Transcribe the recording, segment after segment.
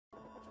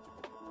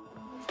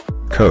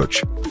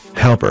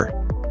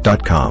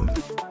coachhelper.com.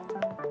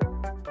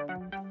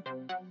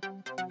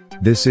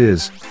 This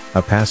is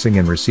a passing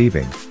and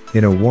receiving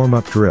in a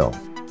warm-up drill.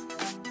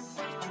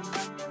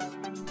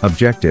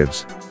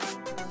 Objectives: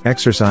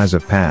 exercise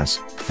of pass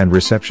and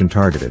reception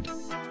targeted.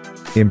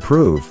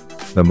 Improve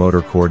the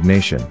motor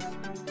coordination.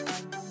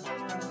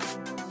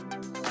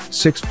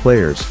 6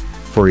 players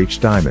for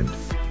each diamond.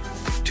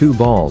 2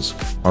 balls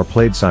are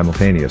played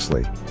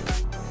simultaneously.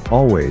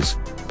 Always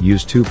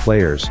use 2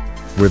 players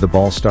where the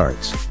ball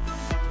starts.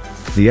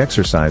 The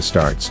exercise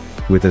starts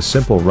with a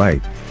simple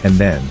right and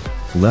then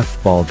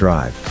left ball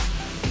drive.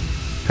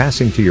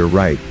 Passing to your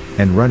right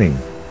and running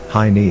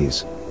high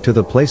knees to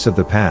the place of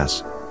the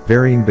pass,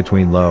 varying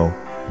between low,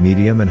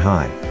 medium and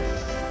high.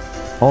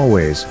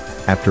 Always,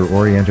 after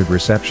oriented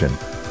reception,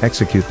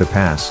 execute the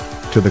pass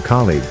to the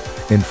colleague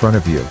in front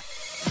of you.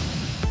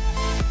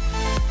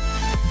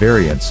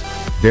 Variants: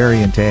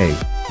 Variant A,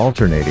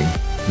 alternating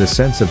the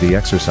sense of the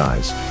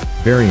exercise.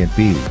 Variant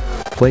B,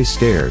 place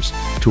stairs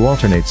to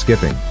alternate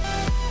skipping.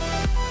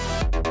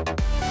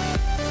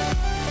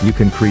 You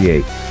can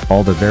create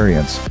all the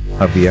variants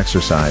of the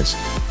exercise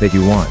that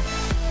you want.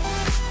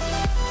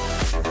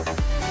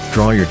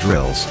 Draw your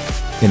drills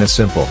in a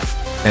simple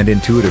and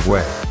intuitive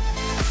way.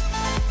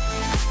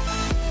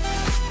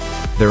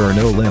 There are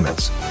no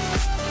limits.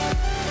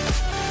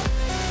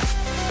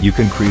 You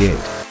can create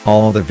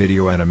all the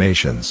video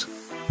animations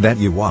that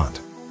you want.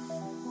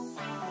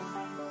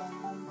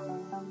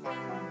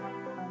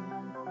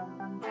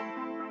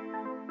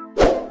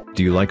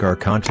 Do you like our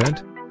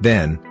content?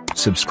 Then,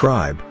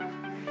 subscribe.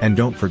 And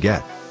don't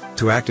forget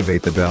to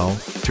activate the bell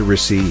to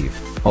receive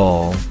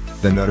all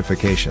the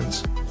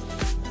notifications.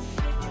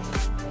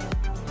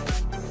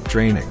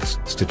 Trainings,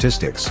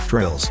 statistics,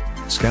 drills,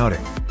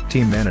 scouting,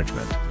 team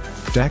management,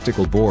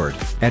 tactical board,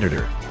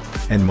 editor,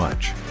 and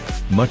much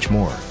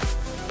more.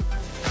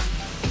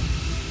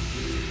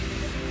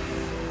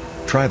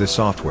 Try the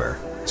software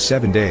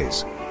 7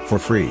 days for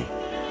free.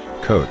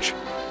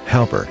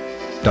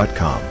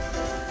 coachhelper.com